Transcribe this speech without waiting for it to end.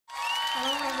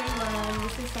Hello everyone,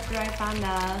 this is Sakurai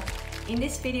Panda. In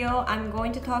this video, I'm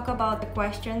going to talk about the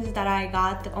questions that I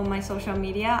got on my social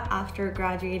media after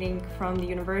graduating from the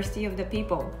University of the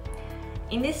People.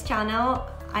 In this channel,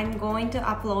 I'm going to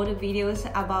upload videos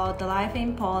about the life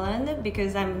in Poland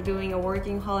because I'm doing a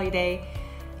working holiday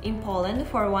in Poland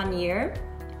for 1 year.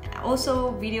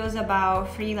 Also videos about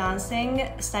freelancing,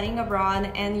 studying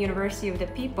abroad, and University of the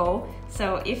People.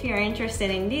 So if you're interested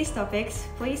in these topics,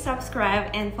 please subscribe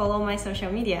and follow my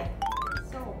social media.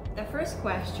 So the first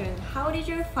question, how did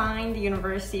you find the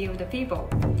University of the People?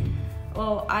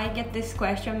 Well, I get this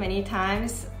question many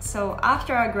times. So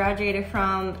after I graduated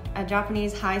from a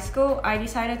Japanese high school, I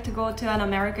decided to go to an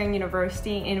American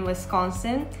university in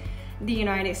Wisconsin, the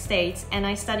United States, and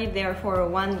I studied there for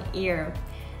 1 year.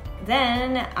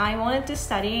 Then I wanted to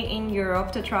study in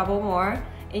Europe, to travel more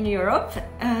in Europe.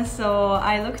 So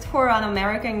I looked for an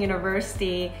American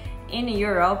university in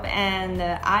Europe, and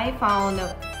I found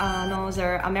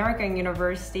another American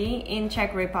university in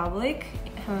Czech Republic,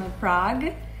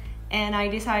 Prague, and I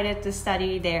decided to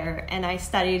study there. And I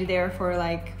studied there for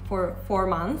 4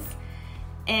 months,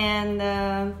 and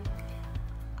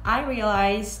I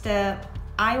realized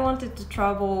I wanted to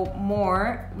travel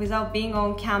more without being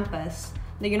on campus.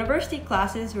 The university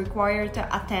classes required to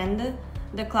attend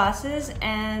the classes,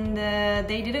 and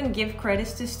they didn't give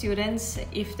credits to students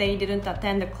if they didn't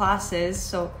attend the classes.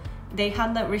 So they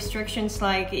had the restrictions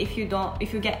like if you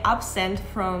get absent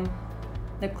from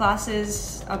the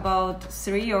classes about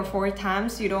 3 or 4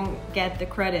 times, you don't get the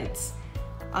credits,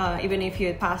 even if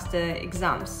you pass the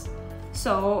exams.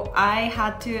 So I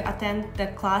had to attend the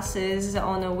classes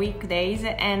on the weekdays,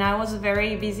 and I was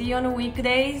very busy on the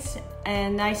weekdays,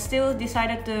 and I still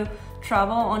decided to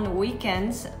travel on the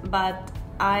weekends, but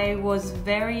I was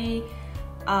very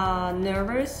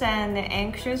nervous and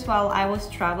anxious while I was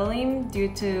traveling due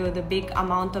to the big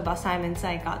amount of assignments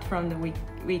I got from the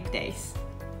weekdays.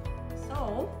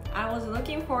 So I was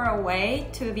looking for a way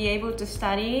to be able to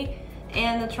study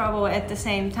and travel at the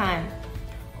same time.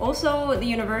 Also, the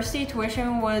university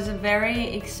tuition was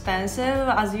very expensive,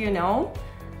 as you know,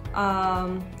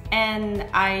 and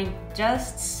I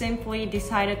just simply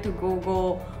decided to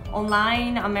Google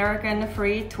online American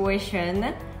free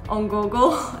tuition on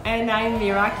Google, and I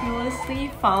miraculously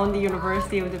found the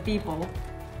University of the People.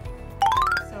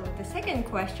 So the second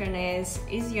question is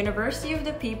University of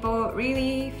the People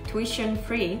really tuition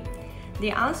free?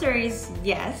 The answer is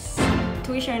yes.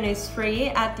 Tuition is free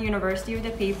at the University of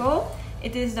the People.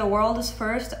 It is the world's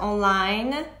first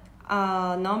online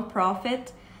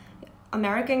non-profit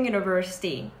American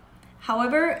university.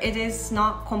 However, it is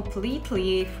not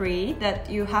completely free, that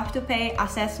you have to pay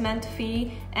assessment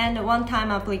fee and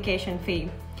one-time application fee.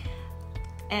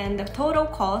 And the total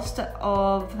cost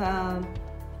of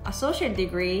associate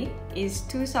degree is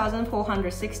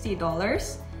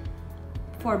 $2,460.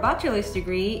 For bachelor's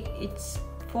degree, it's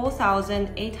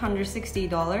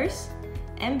 $4,860.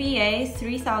 MBA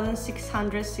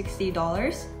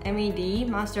 $3,660, MED,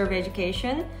 Master of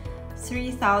Education,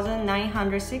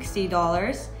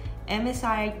 $3,960,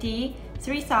 MSIT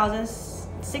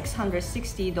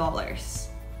 $3,660.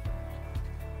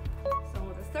 So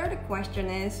the third question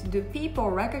is, do people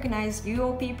recognize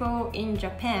UoPeople in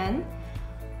Japan?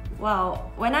 Well,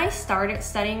 when I started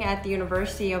studying at the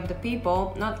University of the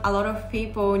People, not a lot of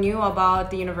people knew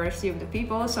about the University of the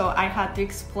People, so I had to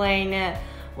explain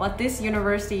what this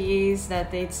university is,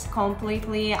 that it's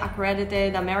completely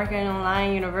accredited American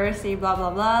online university, blah blah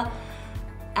blah.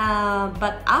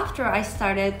 But after I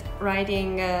started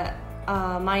writing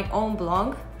my own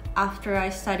blog, after I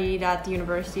studied at the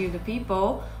University of the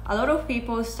People, a lot of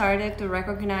people started to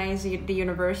recognize the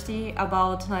university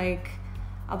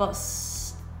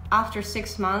after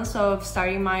 6 months of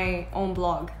starting my own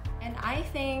blog. And I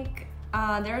think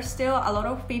there are still a lot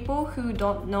of people who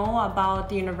don't know about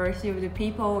the University of the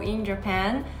People in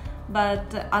Japan,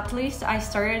 but at least I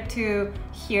started to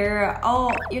hear,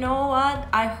 oh, you know what,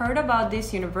 I heard about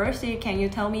this university, can you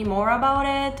tell me more about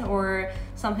it? Or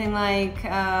something like,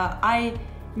 I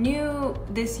knew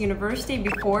this university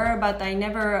before, but I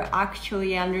never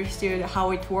actually understood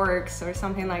how it works, or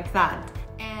something like that.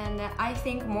 And I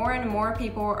think more and more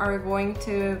people are going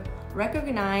to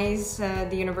recognize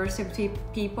the University of the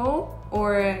People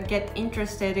or get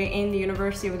interested in the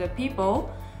University of the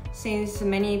People, since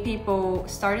many people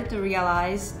started to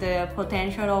realize the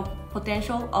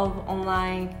potential of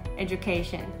online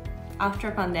education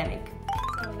after pandemic.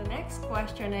 So the next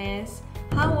question is,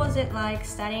 how was it like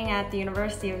studying at the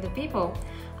University of the People?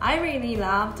 I really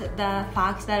loved the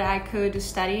fact that I could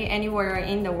study anywhere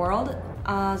in the world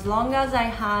as long as I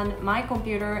had my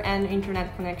computer and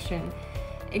internet connection.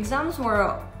 Exams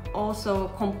were also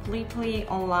completely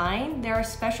online. There are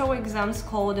special exams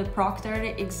called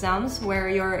proctored exams where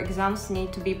your exams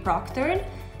need to be proctored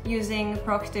using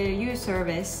Proctor.U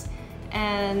service.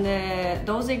 And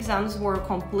those exams were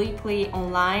completely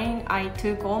online. I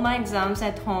took all my exams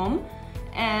at home,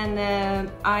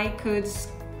 and I could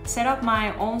set up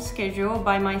my own schedule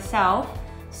by myself,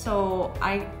 so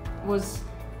I was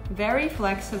very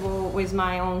flexible with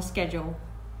my own schedule.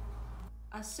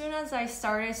 As soon as I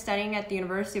started studying at the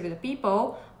University of the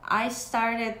People, I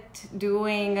started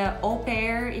doing an au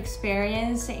pair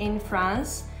experience in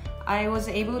France. I was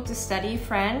able to study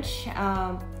French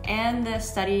and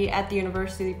study at the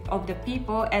University of the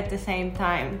People at the same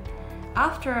time.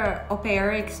 After au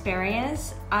pair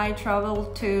experience, I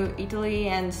traveled to Italy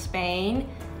and Spain,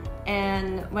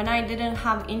 and when I didn't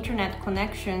have internet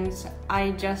connections,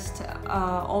 I just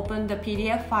opened the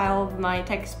PDF file of my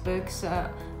textbooks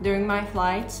during my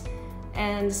flights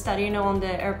and studied on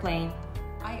the airplane.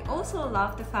 I also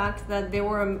love the fact that there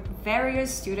were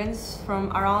various students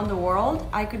from around the world.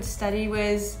 I could study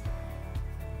with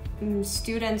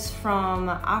students from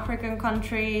African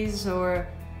countries or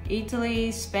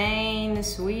Italy, Spain,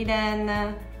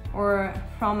 Sweden, or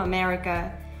from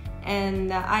America.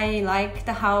 And I liked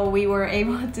how we were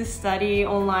able to study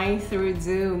online through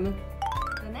Zoom.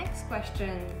 The next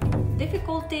question.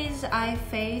 Difficulties I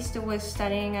faced with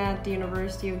studying at the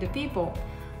University of the People.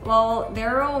 Well,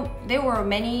 there were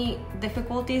many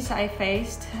difficulties I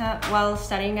faced while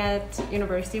studying at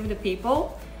University of the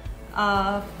People.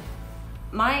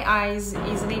 My eyes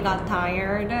easily got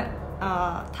tired.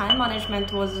 Time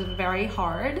management was very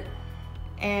hard,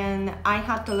 and I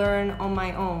had to learn on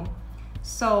my own.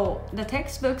 So the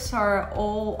textbooks are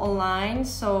all online,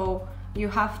 so you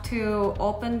have to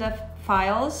open the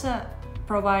files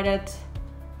provided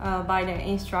by the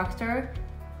instructor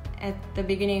at the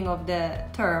beginning of the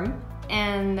term.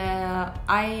 And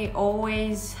I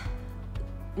always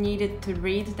needed to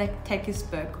read the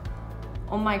textbook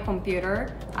on my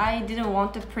computer. I didn't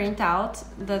want to print out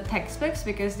the textbooks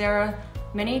because there are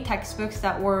many textbooks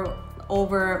that were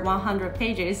over 100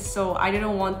 pages, so I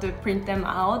didn't want to print them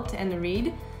out and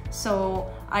read.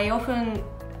 So I often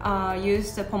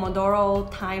used the Pomodoro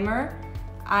timer.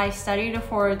 I studied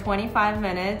for 25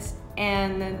 minutes,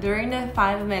 and during the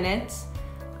 5 minutes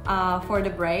for the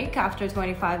break, after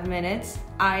 25 minutes,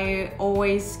 I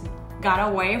always got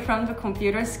away from the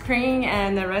computer screen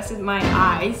and rested my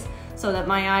eyes so that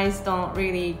my eyes don't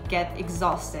really get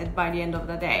exhausted by the end of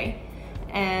the day.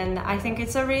 And I think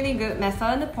it's a really good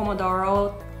method,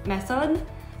 Pomodoro method.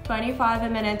 25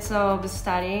 minutes of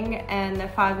studying and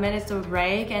 5 minutes of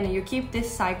break, and you keep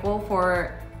this cycle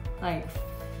for like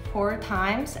 4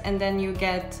 times, and then you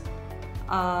get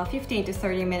 15 to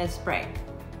 30 minutes break.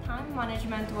 Time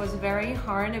management was very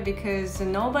hard because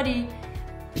nobody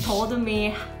told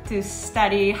me to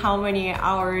study how many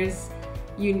hours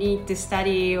you need to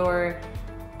study, or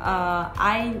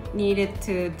I needed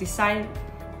to decide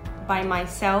by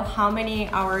myself how many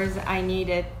hours I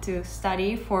needed to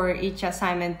study for each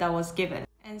assignment that was given.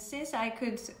 And since I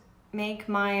could make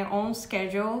my own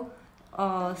schedule,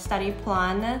 study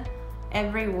plan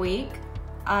every week,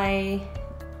 I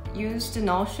used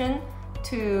Notion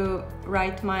to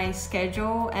write my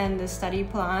schedule and the study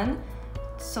plan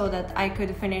so that I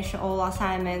could finish all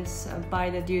assignments by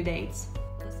the due dates.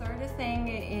 The third thing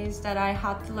is that I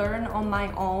had to learn on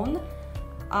my own.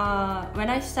 When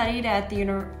I studied at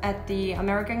the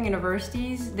American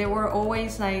universities, there were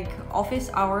always like office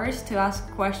hours to ask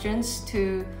questions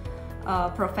to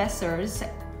professors,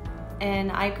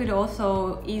 and I could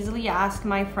also easily ask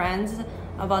my friends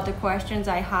about the questions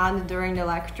I had during the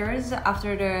lectures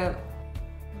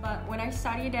But when I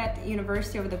studied at the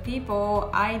University of the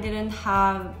People, I didn't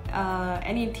have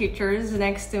any teachers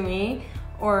next to me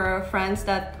or friends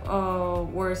that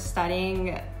were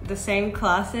studying the same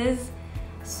classes.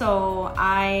 So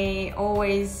I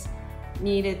always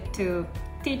needed to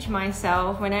teach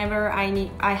myself. Whenever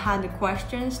I had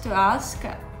questions to ask,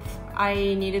 I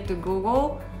needed to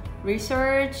Google,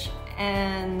 research,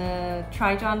 and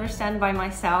try to understand by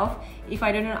myself. If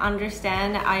I didn't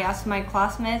understand, I asked my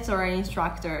classmates or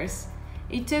instructors.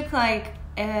 It took like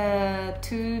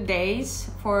 2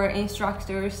 days for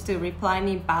instructors to reply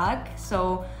me back.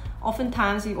 So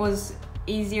oftentimes it was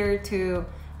easier to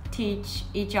teach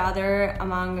each other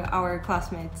among our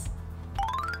classmates.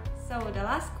 So the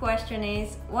last question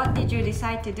is, what did you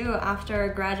decide to do after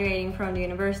graduating from the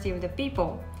University of the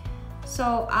People?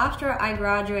 So after I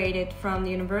graduated from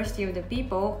the University of the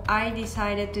People, I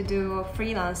decided to do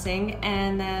freelancing,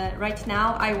 and right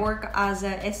now I work as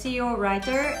a SEO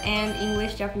writer and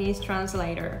English-Japanese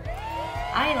translator.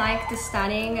 I liked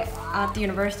studying at the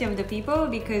University of the People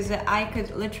because I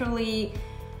could literally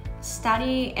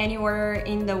study anywhere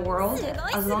in the world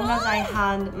as long as I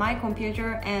had my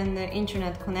computer and the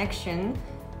internet connection.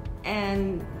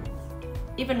 And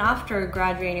even after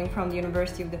graduating from the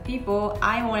University of the People,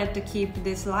 I wanted to keep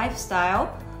this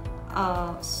lifestyle.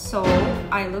 So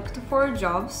I looked for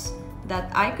jobs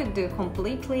that I could do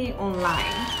completely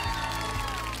online.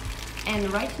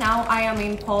 And right now I am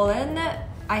in Poland.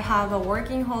 I have a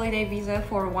working holiday visa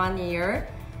for 1 year,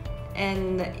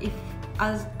 and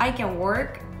as I can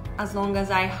work as long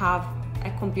as I have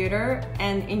a computer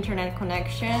and internet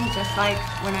connection, just like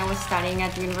when I was studying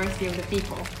at the University of the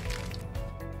People.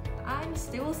 I'm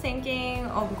still thinking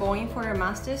of going for a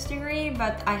master's degree,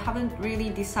 but I haven't really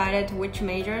decided which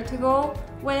major to go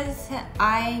with.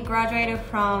 I graduated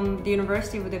from the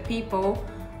University of the People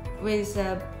with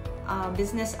a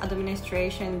business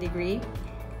administration degree,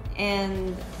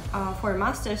 and for a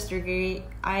master's degree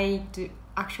I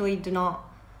actually do not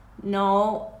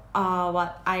know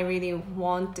what I really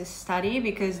want to study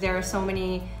because there are so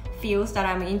many fields that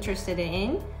I'm interested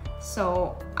in.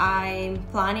 So I'm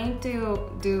planning to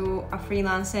do a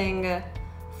freelancing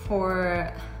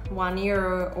for 1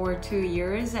 year or 2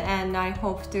 years, and I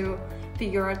hope to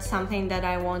figure out something that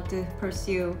I want to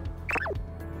pursue.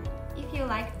 If you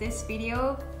liked this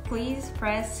video, please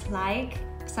press like,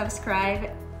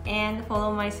 subscribe, and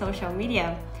follow my social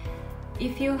media.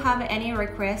 If you have any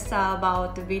requests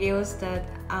about the videos that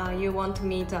you want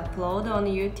me to upload on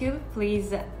YouTube,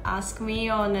 please ask me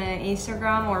on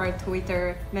Instagram or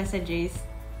Twitter messages.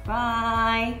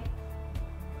 Bye!